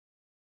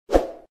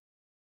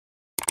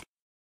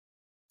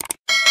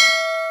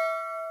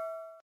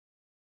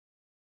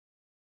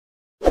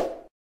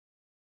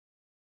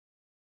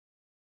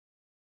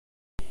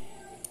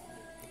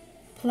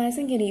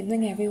Pleasant good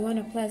evening, everyone.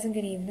 A pleasant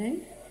good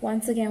evening.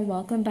 Once again,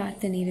 welcome back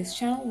to Nita's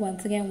channel.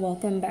 Once again,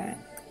 welcome back.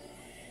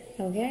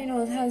 Okay, I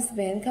know it has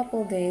been a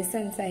couple days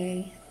since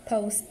I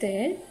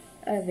posted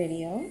a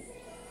video,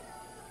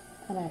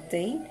 an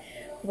update.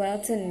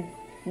 Well,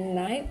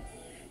 tonight,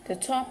 the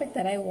topic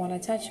that I want to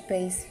touch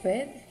base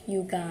with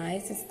you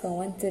guys is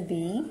going to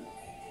be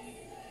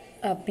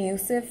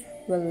abusive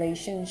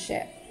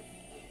relationship.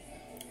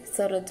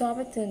 So the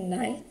topic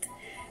tonight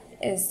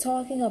is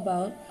talking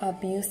about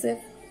abusive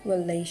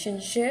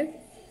relationship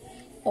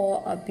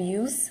or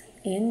abuse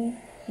in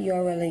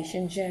your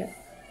relationship.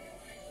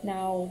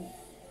 Now,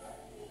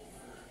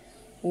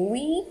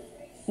 we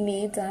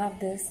need to have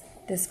this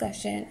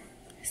discussion.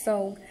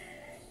 So,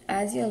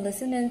 as you're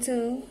listening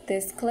to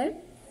this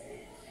clip,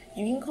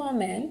 you can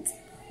comment.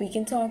 We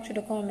can talk through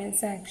the comment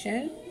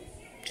section.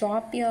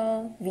 Drop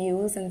your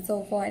views and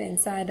so forth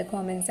inside the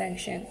comment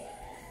section.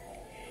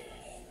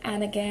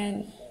 And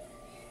again,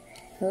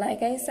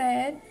 like I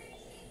said,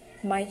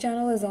 my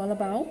channel is all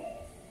about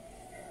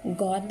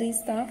godly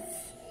stuff,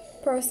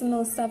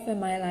 personal stuff in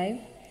my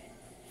life,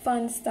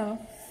 fun stuff,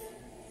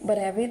 but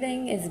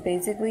everything is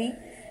basically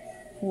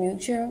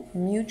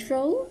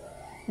neutral.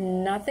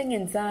 Nothing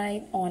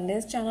inside on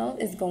this channel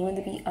is going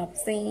to be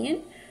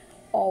obscene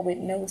or with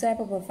no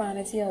type of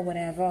profanity or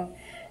whatever.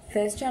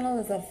 This channel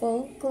is a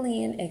full,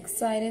 clean,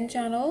 exciting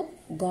channel,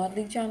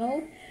 godly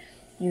channel.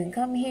 You can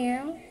come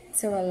here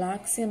to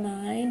relax your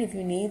mind. If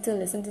you need to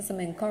listen to some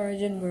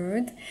encouraging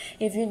words,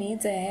 if you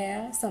need to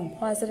hear some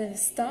positive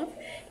stuff,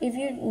 if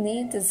you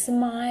need to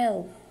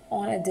smile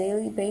on a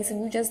daily basis,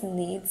 you just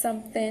need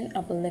something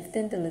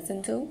uplifting to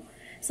listen to,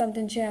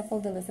 something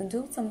cheerful to listen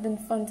to, something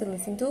fun to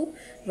listen to,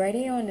 right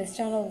here on this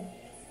channel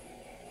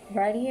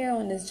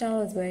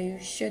is where you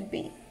should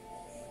be.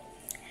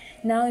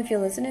 Now, if you're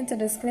listening to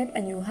this clip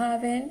and you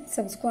haven't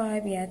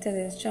subscribed yet to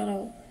this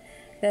channel,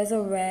 there's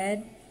a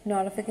red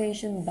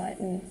notification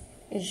button.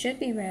 It should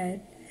be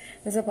red.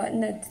 There's a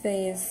button that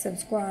says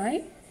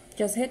subscribe.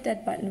 Just hit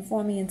that button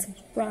for me and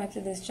subscribe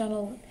to this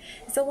channel.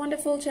 It's a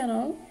wonderful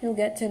channel. You'll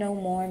get to know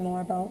more and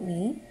more about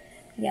me.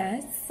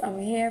 Yes, I'm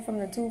here from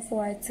the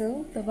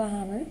 242, the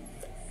Bahamas.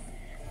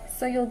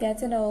 So you'll get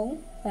to know,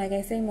 like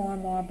I say, more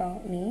and more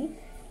about me.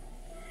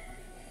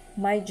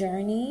 My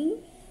journey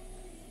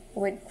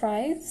with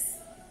Christ.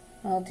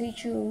 I'll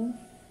teach you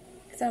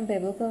some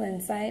biblical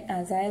insight.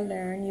 As I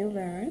learn, you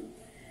learn.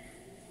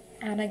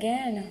 And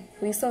again,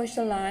 we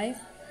socialize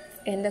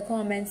in the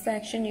comment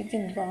section. You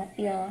can drop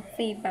your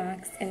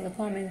feedbacks in the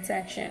comment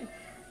section.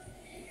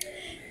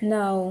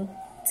 Now,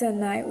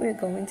 tonight we're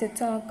going to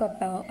talk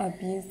about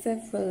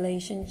abusive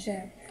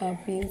relationships.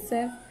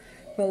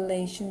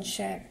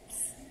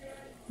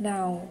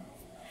 Now,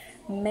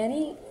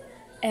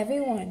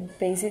 everyone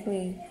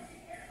basically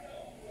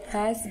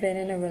has been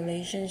in a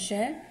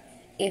relationship.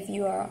 If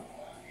you are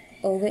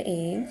over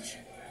age,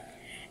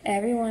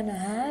 everyone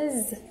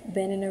has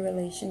been in a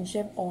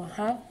relationship or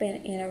have been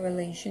in a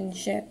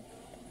relationship.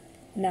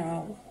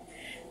 Now,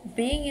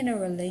 being in a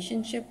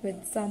relationship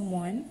with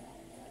someone,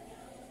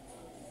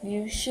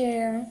 you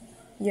share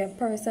your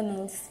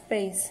personal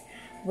space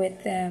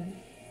with them.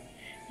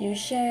 You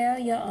share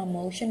your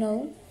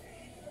emotional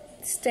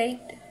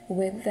state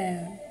with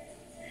them.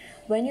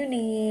 When you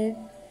need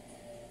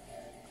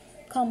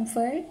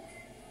comfort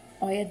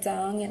or you're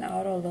down and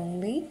out or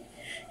lonely,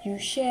 you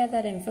share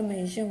that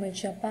information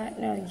with your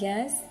partner.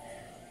 Yes,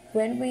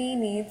 when we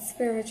need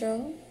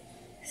spiritual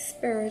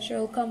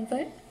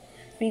comfort,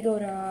 we go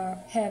to our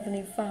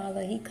Heavenly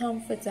Father. He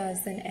comforts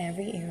us in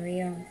every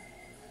area.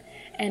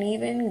 And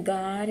even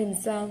God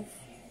Himself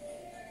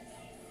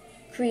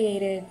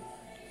created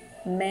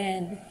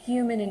man,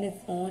 human in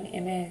His own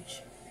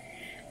image.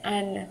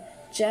 And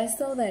just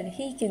so that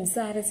He can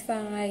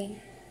satisfy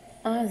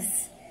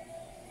us,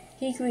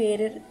 He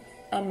created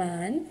a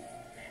man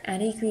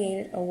and He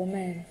created a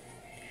woman.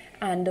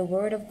 And the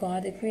word of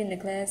God decrees and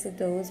declares that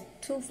those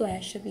two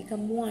flesh should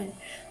become one.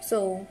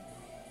 So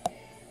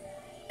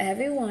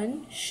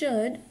everyone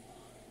should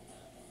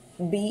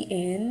be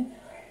in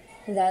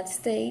that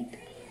state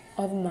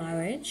of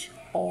marriage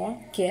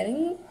or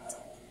getting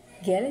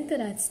to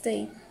that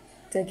state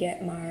to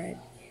get married.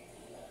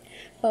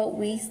 But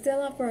we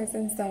still have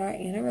persons that are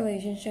in a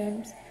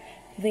relationship.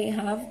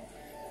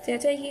 They're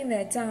taking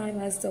their time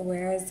as to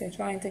whereas they're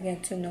trying to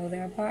get to know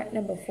their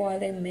partner before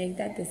they make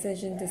that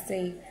decision to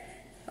say,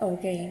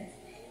 okay,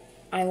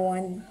 I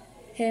want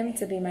him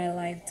to be my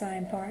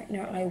lifetime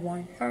partner. I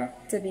want her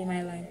to be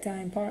my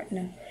lifetime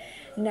partner.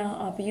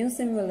 Now,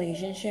 abuse in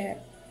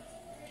relationship,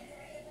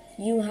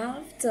 you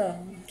have to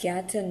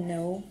get to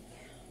know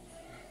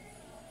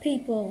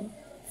people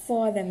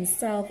for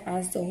themselves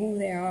as to who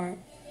they are.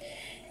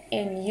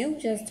 And you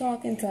just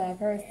talking to a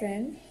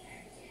person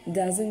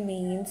doesn't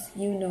mean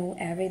you know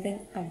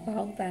everything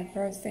about that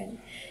person.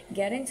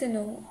 Getting to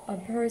know a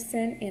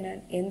person in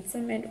an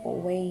intimate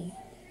way,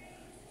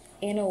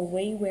 in a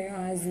way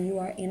whereas you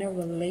are in a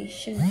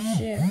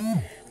relationship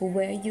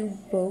where you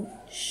both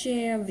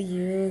share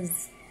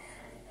views,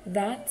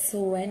 that's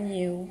when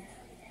you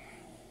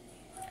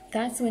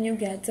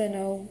get to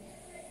know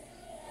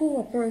who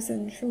a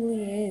person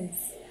truly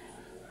is.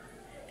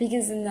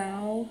 Because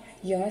now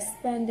you're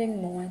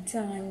spending more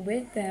time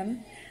with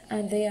them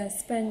and they are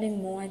spending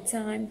more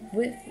time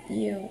with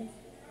you.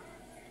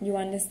 You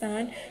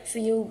understand? So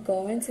you're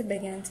going to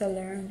begin to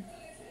learn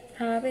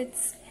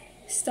habits,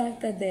 stuff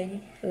that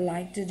they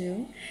like to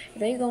do.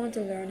 They're going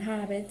to learn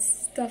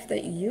habits, stuff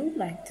that you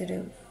like to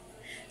do.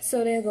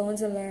 So they're going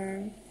to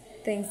learn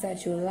things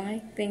that you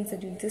like, things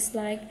that you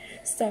dislike,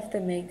 stuff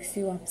that makes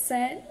you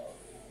upset,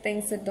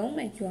 things that don't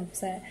make you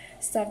upset,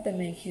 stuff that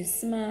make you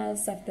smile,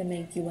 stuff that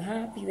make you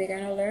happy. They're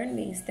going to learn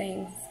these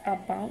things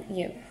about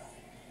you.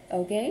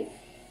 Okay?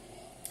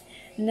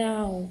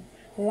 Now,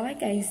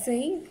 like I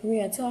say, we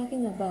are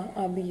talking about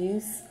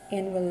abuse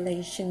in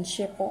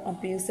relationship or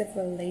abusive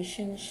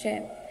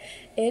relationship.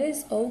 It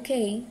is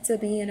okay to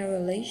be in a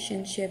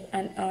relationship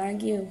and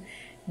argue.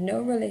 No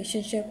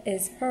relationship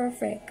is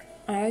perfect.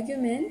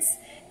 Arguments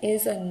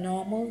is a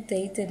normal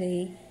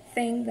day-to-day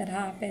thing that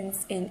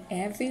happens in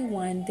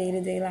everyone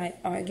day-to-day life.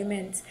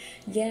 Arguments.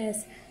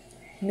 Yes,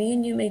 me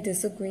and you may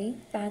disagree.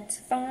 That's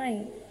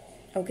fine.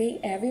 Okay,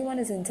 everyone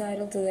is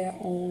entitled to their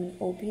own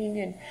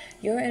opinion.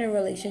 You're in a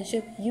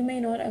relationship, you may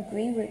not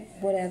agree with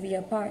whatever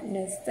your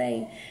partners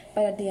say,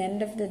 but at the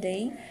end of the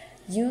day,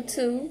 you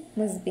two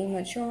must be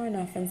mature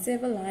enough and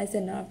civilized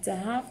enough to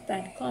have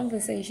that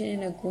conversation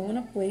in a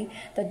grown-up way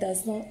that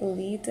does not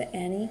lead to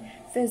any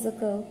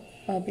physical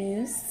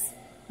abuse,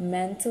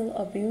 mental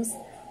abuse,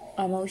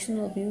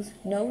 emotional abuse,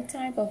 no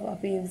type of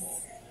abuse.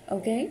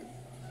 Okay?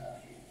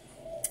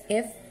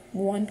 If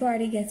one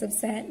party gets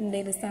upset and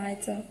they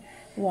decide to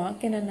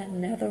walk in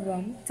another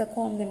room to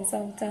calm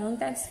themselves down,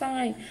 that's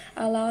fine.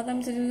 Allow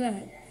them to do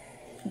that.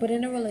 But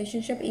in a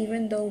relationship,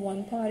 even though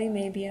one party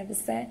may be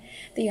upset,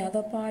 the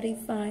other party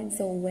finds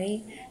a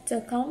way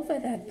to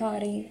comfort that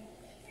party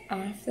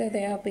after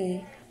they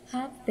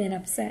have been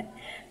upset.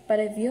 But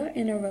if you're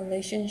in a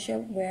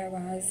relationship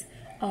whereas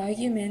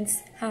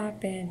arguments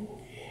happen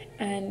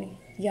and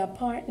your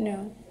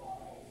partner,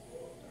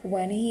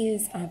 when he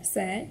is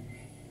upset,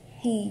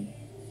 he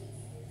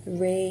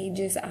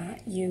rages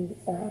at you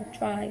or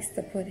tries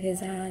to put his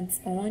hands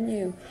on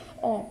you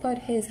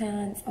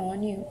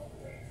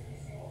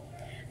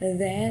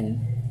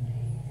then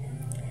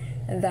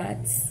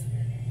that's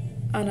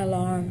an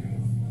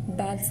alarm.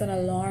 That's an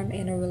alarm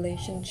in a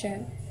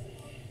relationship.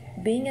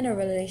 Being in a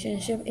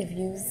relationship, if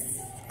you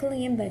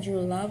claim that you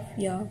love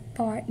your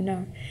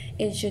partner,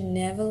 it should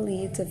never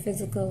lead to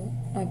physical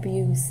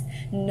abuse.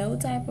 No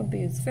type of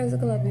abuse.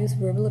 Physical abuse,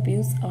 verbal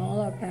abuse,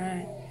 all are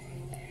bad.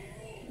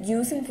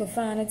 Using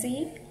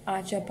profanity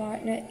at your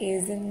partner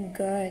isn't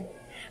good,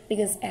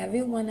 because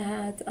everyone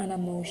has an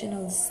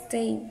emotional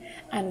state,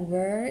 and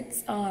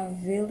words are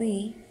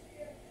really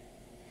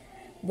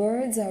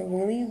it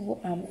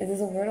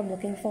is a word I'm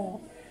looking for.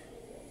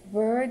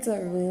 Words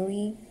are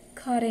really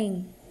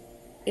cutting.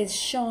 It's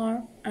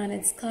sharp and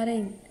it's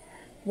cutting.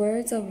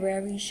 Words are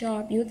very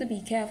sharp. You have to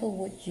be careful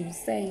what you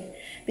say,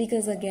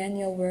 because again,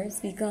 your words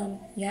become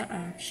your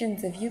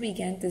actions. If you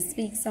begin to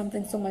speak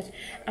something so much,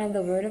 and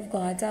the word of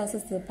God tells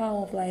us the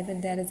power of life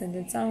and death is in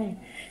the tongue,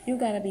 you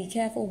got to be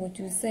careful what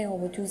you say or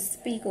what you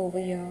speak over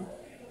your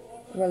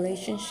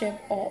relationship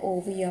or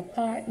over your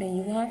partner.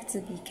 You have to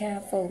be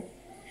careful.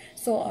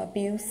 So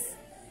abuse,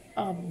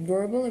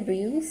 verbal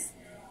abuse,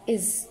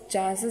 is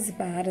just as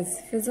bad as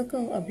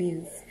physical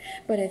abuse.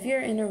 But if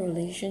you're in a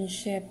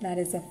relationship that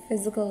is a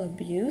physical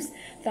abuse,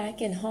 that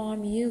can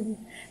harm you.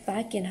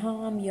 That can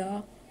harm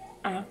your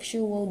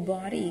actual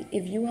body.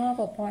 If you have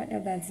a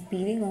partner that's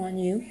beating on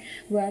you,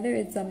 whether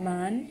it's a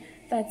man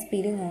that's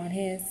beating on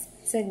his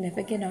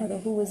significant other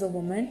who is a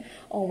woman,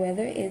 or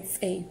whether it's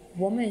a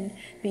woman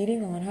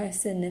beating on her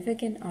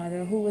significant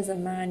other who is a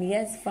man,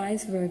 yes,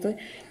 vice versa.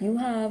 You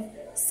have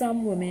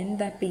some women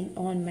that beat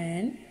on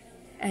men,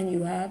 and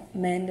you have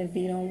men that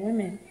beat on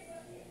women.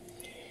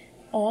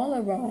 All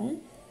are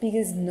wrong,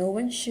 because no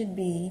one should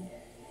be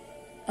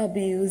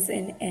abused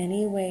in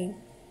any way.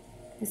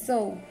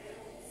 So,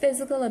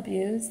 physical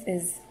abuse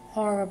is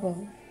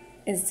horrible,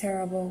 is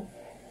terrible.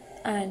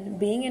 And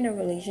being in a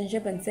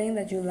relationship and saying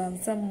that you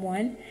love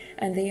someone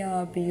and they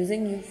are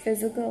abusing you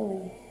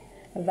physically,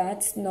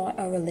 that's not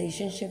a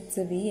relationship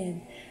to be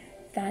in.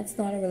 That's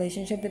not a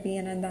relationship to be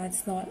in, and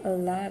that's not a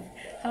love.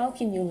 How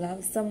can you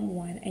love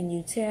someone and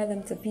you tear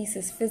them to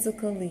pieces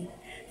physically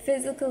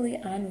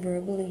and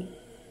verbally?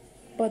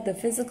 But the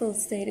physical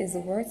state is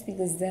worse,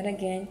 because then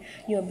again,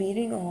 you're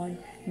beating on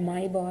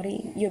my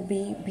body. You're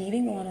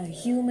beating on a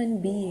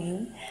human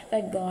being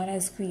that God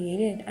has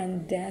created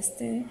and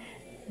destined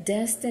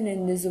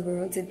in this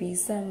world to be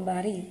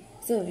somebody.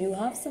 So if you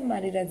have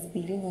somebody that's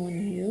beating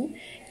on you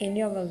in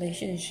your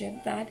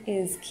relationship, that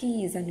is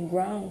keys and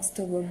grounds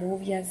to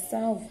remove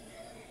yourself.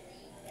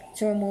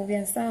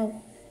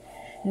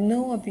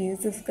 No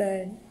abuse is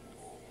good.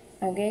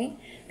 Okay?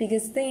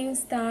 Because things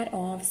start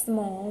off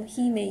small.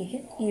 He may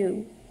hit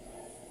you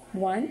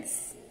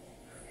once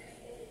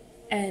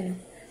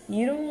and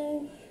you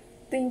don't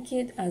think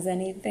it as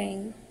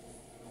anything.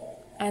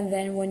 And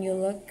then when you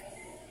look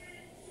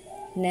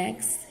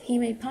next, he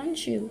may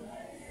punch you.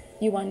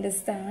 You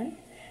understand?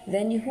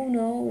 then who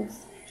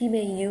knows? He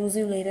may use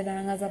you later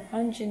on as a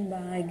punching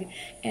bag.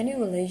 Any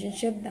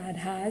relationship that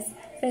has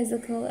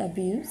physical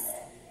abuse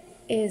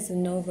is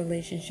no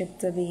relationship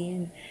to be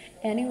in.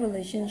 Any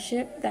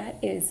relationship that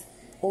is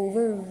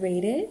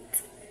overrated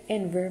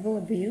in verbal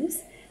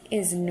abuse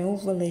is no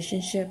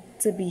relationship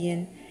to be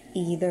in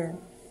either.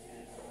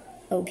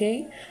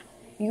 Okay?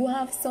 You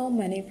have so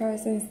many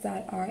persons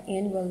that are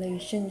in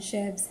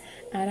relationships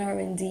and are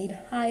indeed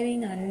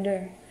hiding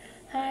under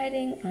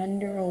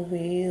a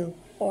veil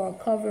or a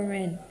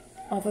covering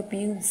of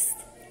abuse,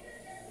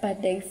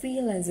 but they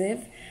feel as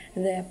if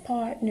their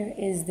partner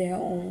is their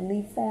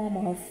only form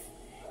of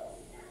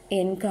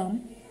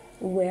income,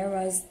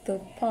 whereas the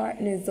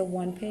partner is the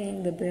one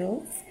paying the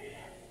bills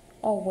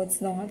or what's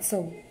not,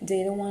 so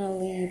they don't want to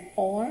leave,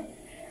 or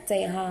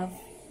they have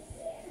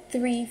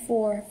 3,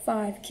 4,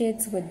 5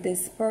 kids with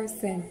this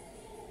person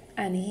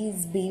and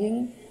he's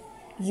beating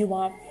you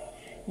up.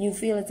 You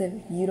feel as if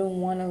you don't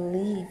want to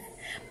leave.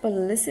 But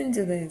listen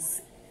to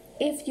this.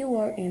 If you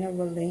are in a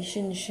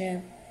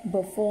relationship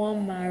before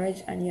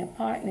marriage and your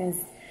partner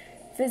is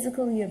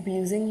physically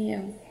abusing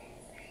you,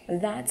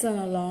 that's an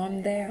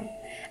alarm there.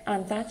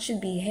 And that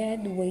should be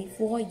headway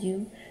for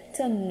you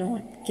to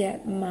not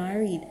get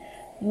married.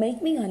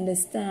 Make me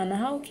understand,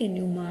 how can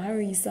you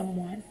marry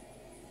someone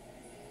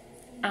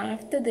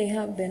after they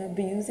have been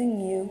abusing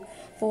you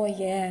for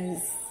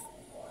years?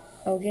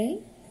 Okay?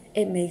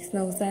 It makes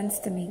no sense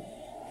to me.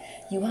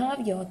 You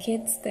have your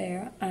kids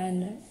there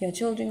and your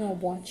children are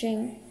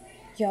watching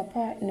your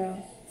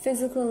partner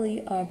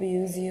physically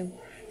abuse you,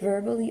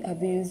 verbally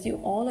abuse you.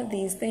 All of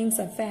these things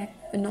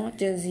affect not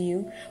just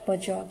you,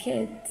 but your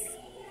kids.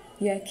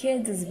 Your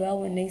kids as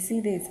well when they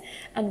see this.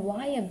 And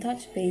why I'm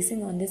touch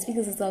basing on this,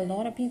 because there's a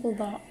lot of people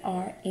that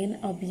are in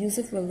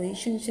abusive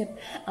relationship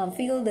and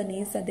feel the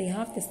needs that they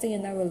have to stay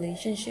in that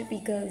relationship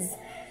because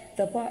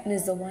the partner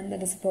is the one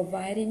that is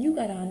providing. You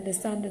gotta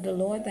understand that the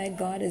Lord thy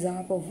God is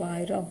our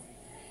provider.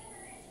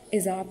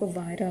 Is our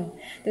provider.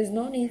 There's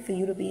no need for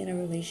you to be in a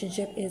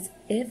relationship if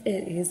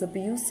it is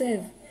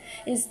abusive.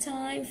 It's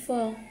time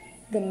for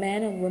the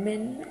men and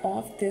women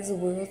of this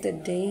world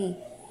today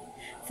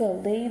to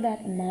lay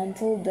that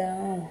mantle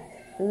down.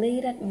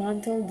 Lay that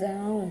mantle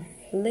down.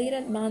 Lay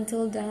that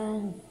mantle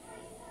down.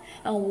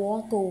 And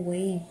walk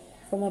away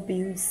from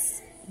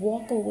abuse.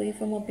 Walk away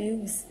from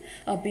abuse.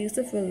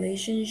 Abusive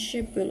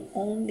relationship will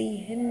only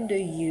hinder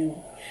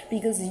you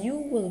because you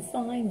will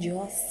find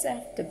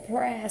yourself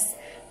depressed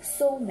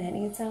so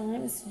many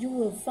times. You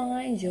will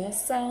find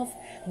yourself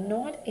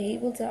not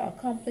able to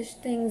accomplish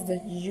things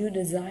that you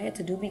desire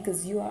to do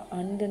because you are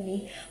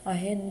underneath a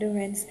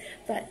hindrance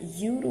that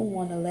you don't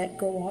want to let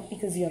go of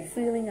because you're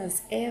feeling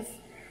as if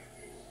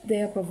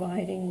they are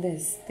providing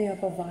this, they are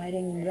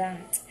providing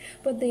that,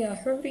 but they are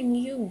hurting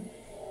you.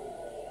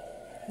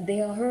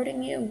 They are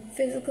hurting you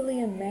physically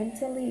and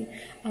mentally.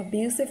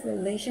 Abusive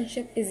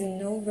relationship is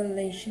no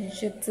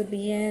relationship to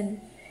be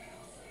in.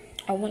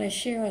 I want to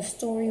share a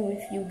story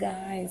with you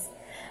guys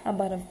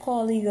about a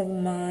colleague of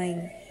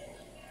mine.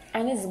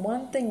 And it's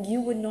one thing,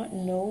 you would not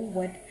know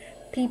what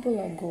people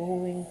are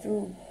going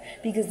through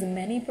because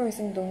many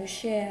persons don't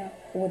share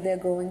what they're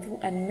going through,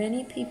 and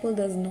many people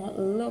does not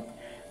look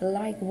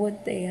like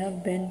what they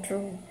have been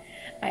through.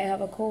 I have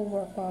a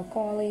co-worker, a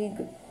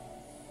colleague.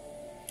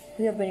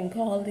 We have been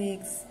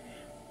colleagues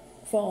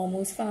for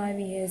almost 5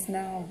 years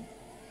now.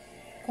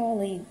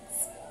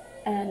 Colleagues.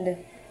 And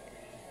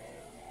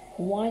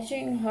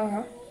watching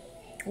my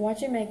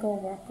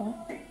co-worker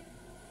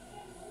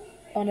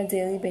on a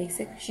daily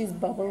basis, she's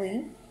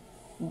bubbly,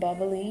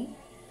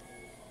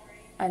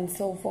 and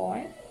so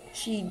forth.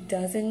 She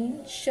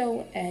doesn't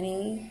show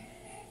any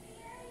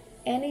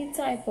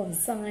type of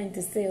sign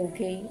to say,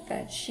 okay,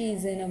 that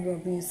she's in an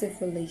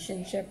abusive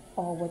relationship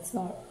or what's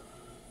not.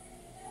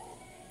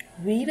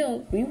 We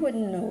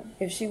wouldn't know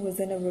if she was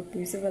in a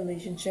abusive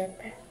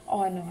relationship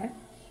or not.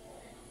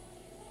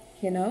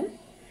 You know,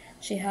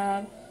 she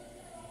have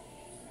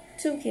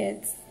 2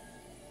 kids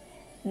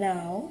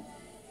now.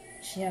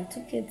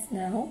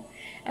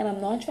 And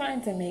I'm not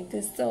trying to make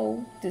this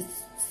so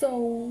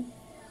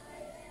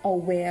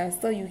aware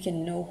so you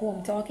can know who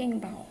I'm talking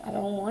about. I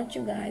don't want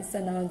you guys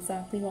to know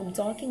exactly who I'm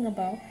talking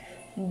about.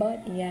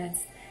 But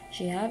yes,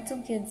 she have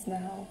 2 kids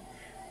now.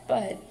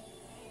 But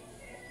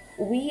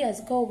we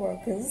as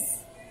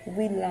co-workers,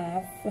 we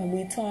laugh and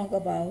we talk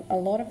about a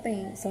lot of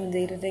things on a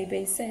day-to-day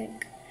basis.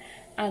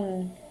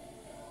 And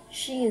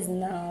she is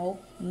now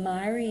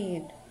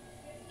married.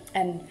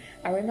 And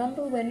I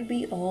remember when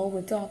we all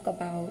would talk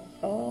about,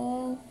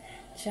 oh,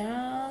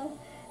 child,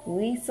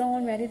 we so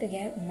ready to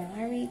get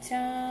married,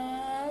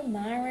 child,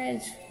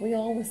 marriage. We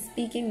all were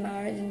speaking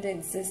marriage into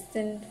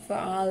existence for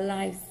our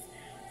lives,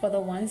 for the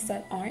ones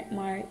that aren't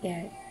married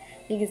yet.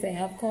 Because I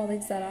have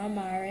colleagues that are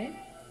married.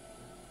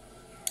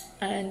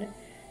 And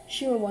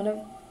she was one of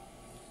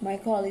my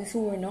colleagues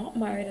who were not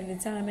married at the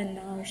time, and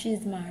now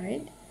she's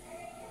married.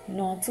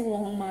 Not too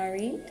long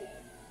married,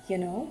 you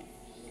know.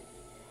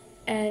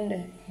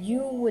 And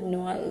you would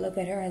not look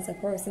at her as a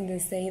person to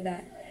say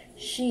that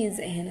she's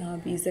in an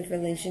abusive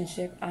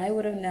relationship. I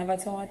would have never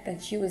thought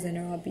that she was in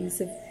an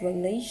abusive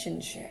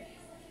relationship.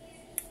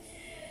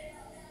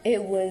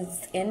 It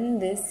was in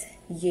this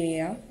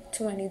year,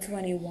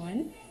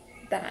 2021,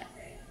 that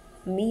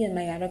me and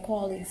my other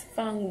colleagues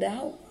found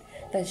out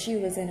that she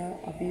was in an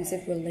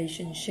abusive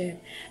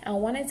relationship.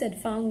 And when I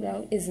said found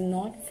out, is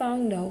not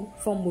found out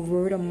from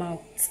word of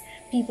mouth.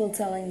 People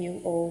telling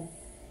you, oh,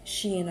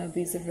 she in an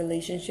abusive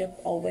relationship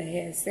over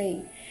here.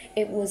 Say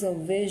it was a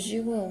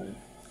visual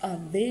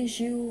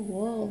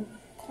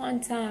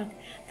contact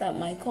that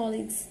my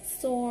colleagues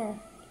saw.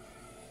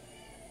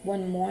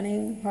 One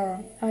morning,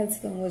 her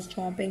husband was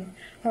dropping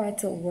her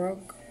to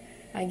work.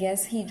 I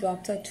guess he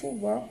dropped her to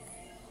work,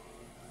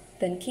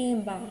 then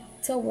came back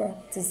to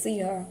work to see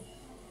her.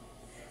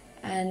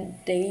 And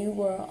they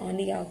were on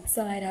the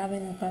outside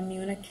having a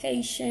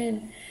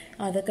communication.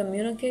 The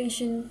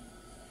communication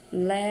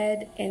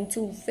led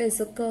into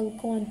physical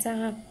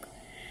contact.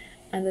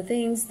 And the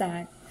things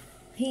that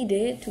he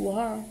did to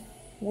her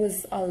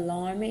was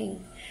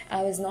alarming.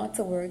 I was not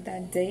to work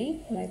that day.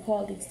 My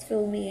colleagues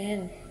filled me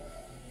in.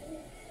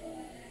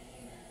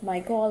 My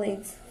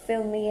colleagues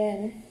filled me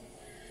in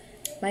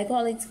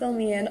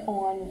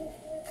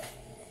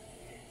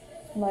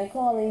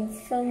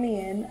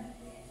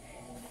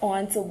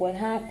onto what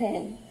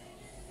happened.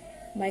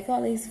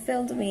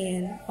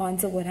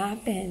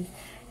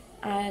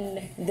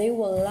 And they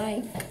were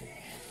like,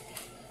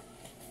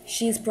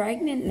 she's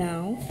pregnant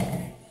now.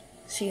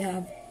 She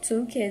have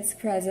 2 kids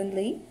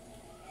presently.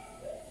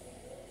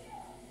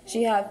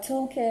 She has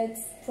 2 kids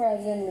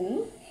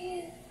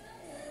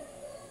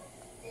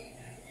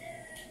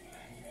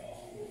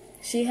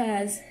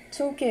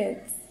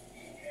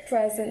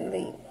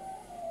presently.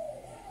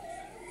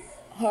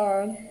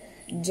 Her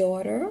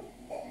daughter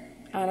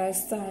and her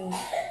son.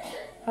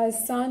 Her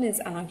son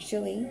is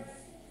actually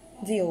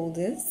the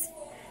oldest.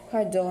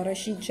 Her daughter,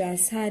 she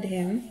just had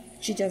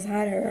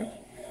her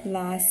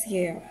last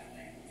year.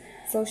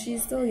 So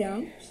she's still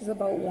young. She's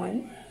about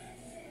 1.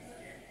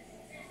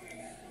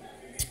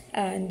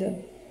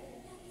 And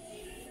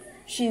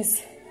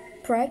she's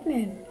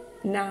pregnant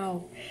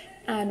now.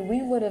 And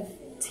we would have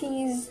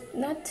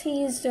not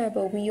teased her,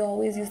 but we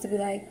always used to be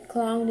like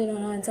clowning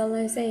on her and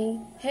telling her,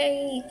 saying,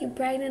 hey, you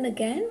pregnant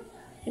again?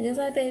 You just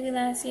had baby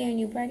last year and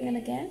you pregnant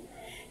again?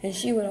 And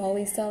she would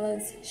always tell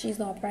us she's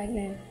not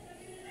pregnant.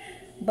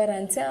 But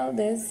until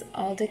this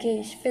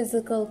altercation,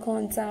 physical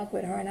contact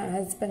with her and her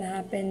husband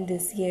happened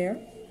this year,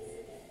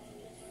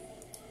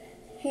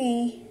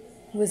 he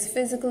was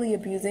physically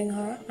abusing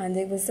her, and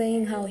they were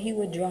saying how he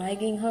was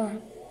dragging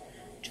her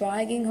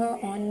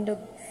on the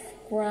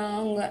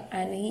ground,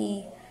 and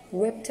he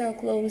ripped her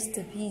clothes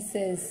to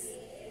pieces.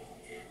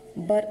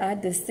 But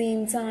at the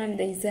same time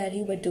they said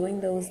he was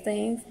doing those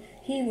things,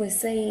 he was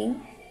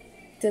saying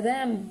to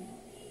them,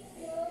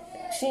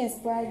 she's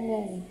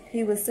pregnant.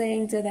 He was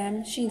saying to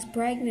them, she's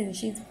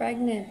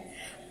pregnant.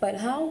 But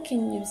how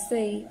can you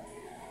say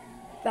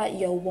that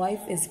your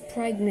wife is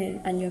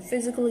pregnant and you're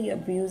physically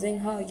abusing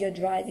her, you're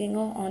dragging her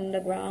on the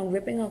ground,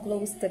 ripping her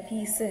clothes to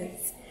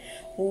pieces?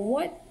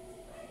 What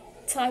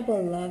type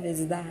of love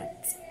is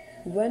that?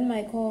 When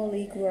my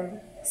colleague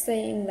were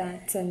saying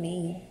that to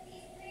me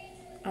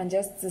and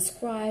just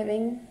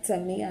describing to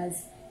me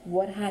as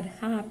what had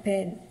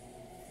happened,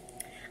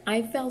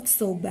 I felt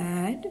so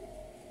bad.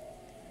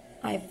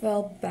 I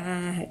felt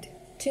bad.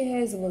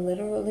 Tears were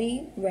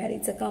literally ready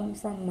to come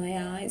from my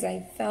eyes.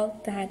 I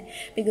felt that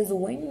because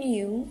when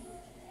you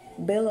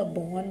build a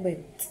bond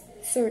with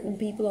certain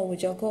people or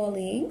with your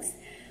colleagues,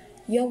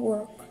 your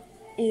work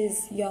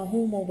is your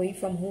home away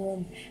from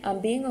home.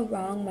 And being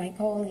around my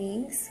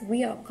colleagues,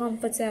 we are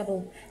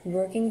comfortable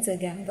working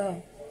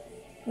together.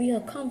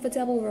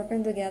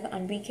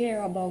 And we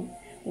care about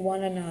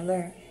one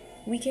another.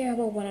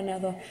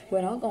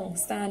 We're not going to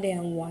stand there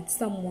and watch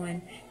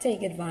someone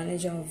take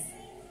advantage of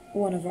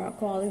one of our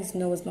colleagues.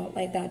 No, it's not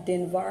like that. The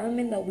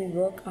environment that we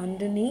work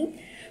underneath,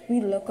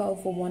 we look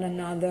out for one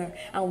another,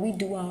 and we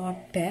do our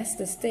best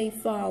to stay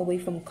far away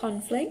from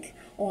conflict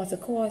or to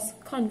cause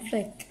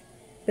conflict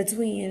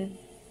between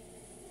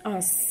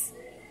us.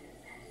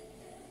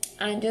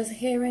 And just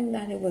hearing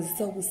that, it was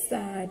so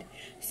sad.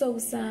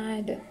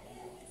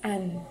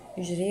 And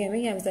you should hear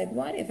me. I was like,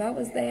 what if I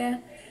was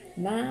there?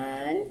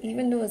 Man,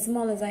 even though as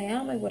small as I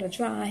am, I would have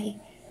tried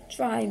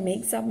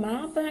make something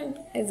happen.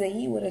 I said,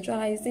 he would have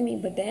tried to see me.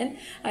 But then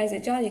I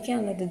said, child, you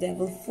can't let the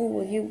devil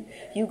fool you.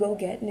 You go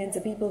getting into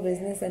people's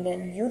business, and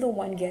then you're the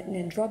one getting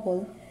in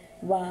trouble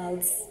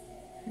whilst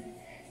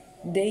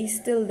they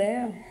still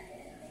there.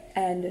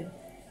 And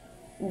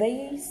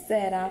they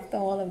said after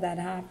all of that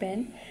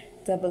happened,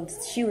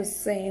 she was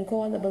saying,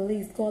 call the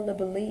police.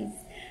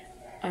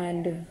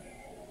 And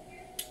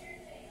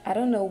I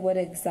don't know what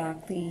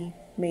exactly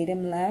made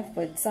him laugh,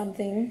 but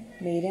something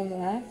made him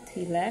laugh.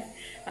 He left,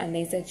 and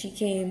they said she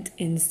came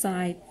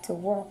inside to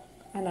work.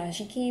 And as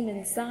she came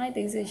inside,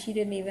 they said she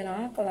didn't even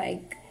act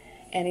like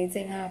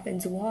anything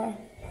happened to her.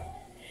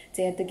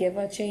 They had to give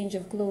her a change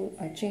of clothes,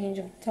 a change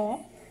of top,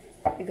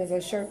 because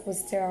her shirt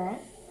was torn.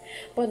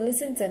 But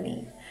listen to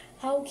me.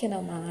 How can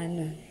a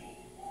man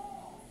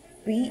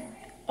beat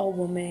a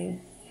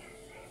woman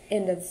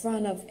in the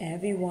front of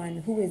everyone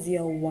who is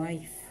your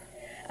wife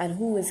and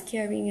who is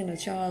carrying a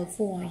child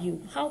for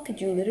you? How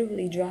could you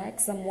literally drag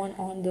someone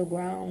on the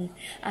ground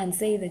and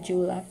say that you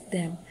love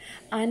them?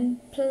 And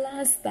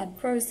plus, that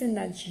person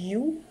that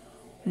you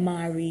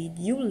married,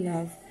 you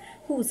love,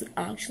 who's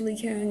actually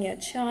carrying your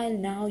child,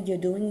 now you're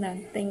doing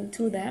that thing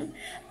to them.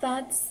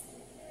 That's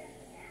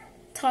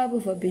type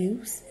of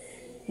abuse.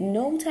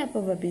 No type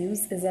of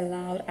abuse is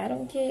allowed. I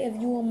don't care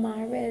if you are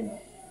married.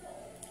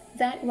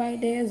 That right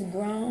there is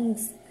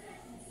grounds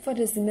for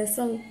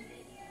dismissal.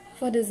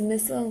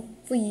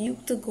 For you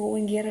to go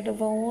and get a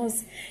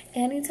divorce.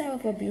 Any type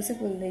of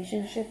abusive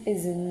relationship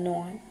is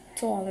not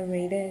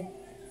tolerated.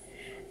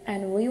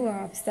 And we were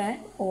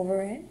upset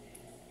over it.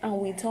 And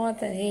we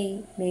thought that,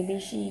 hey, maybe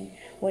she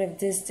would have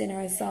distanced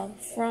herself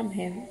from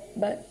him.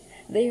 But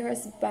they are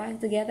back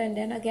together. And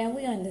then again,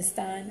 we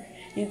understand.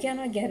 You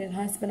cannot get in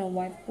husband and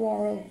wife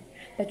quarrel.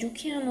 But you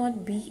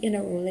cannot be in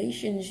a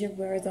relationship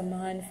where it's a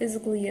man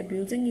physically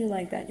abusing you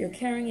like that. You're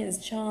carrying his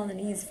child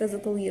and he's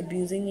physically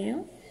abusing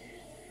you.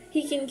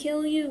 He can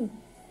kill you.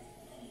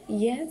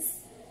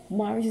 Yes,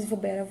 marriage is for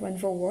better and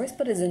for worse,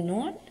 but is it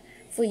not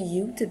for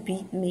you to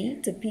beat me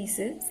to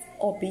pieces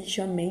or beat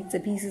your mate to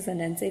pieces and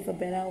then say for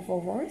better or for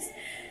worse?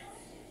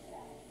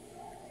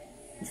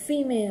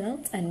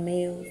 Females and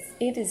males,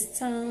 it is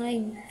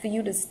time for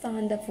you to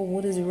stand up for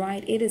what is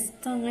right. It is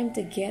time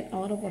to get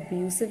out of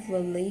abusive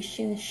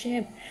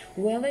relationship.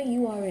 Whether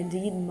you are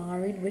indeed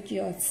married with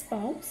your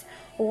spouse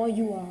or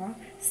you are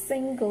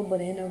single but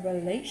in a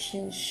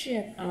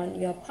relationship and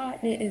your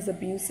partner is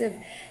abusive,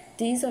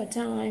 these are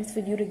times for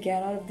you to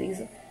get out of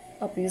these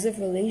abusive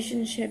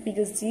relationship,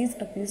 because these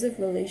abusive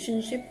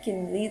relationship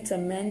can lead to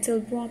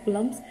mental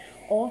problems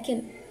or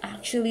can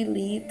actually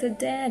lead to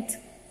death.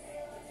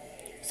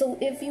 So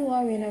if you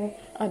are in an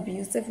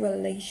abusive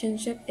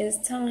relationship,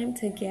 it's time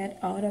to get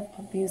out of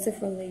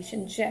abusive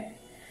relationship.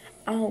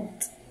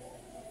 Out.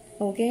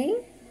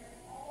 Okay?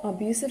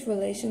 Abusive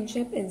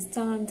relationship, it's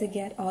time to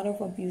get out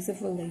of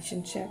abusive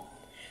relationship.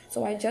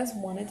 So I just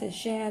wanted to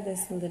share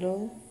this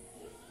little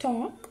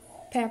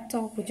pep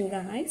talk with you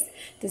guys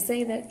to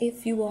say that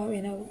if you are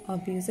in an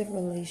abusive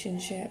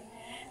relationship,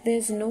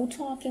 there's no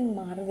talking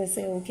matter to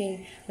say,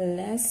 okay,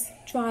 let's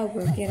try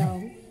work it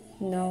out.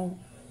 No.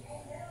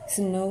 It's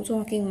no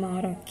talking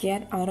matter.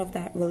 Get out of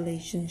that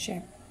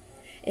relationship.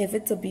 If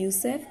it's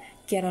abusive,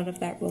 get out of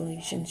that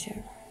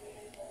relationship.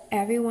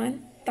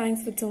 Everyone,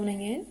 thanks for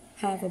tuning in.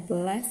 Have a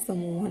blessed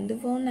and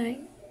wonderful night.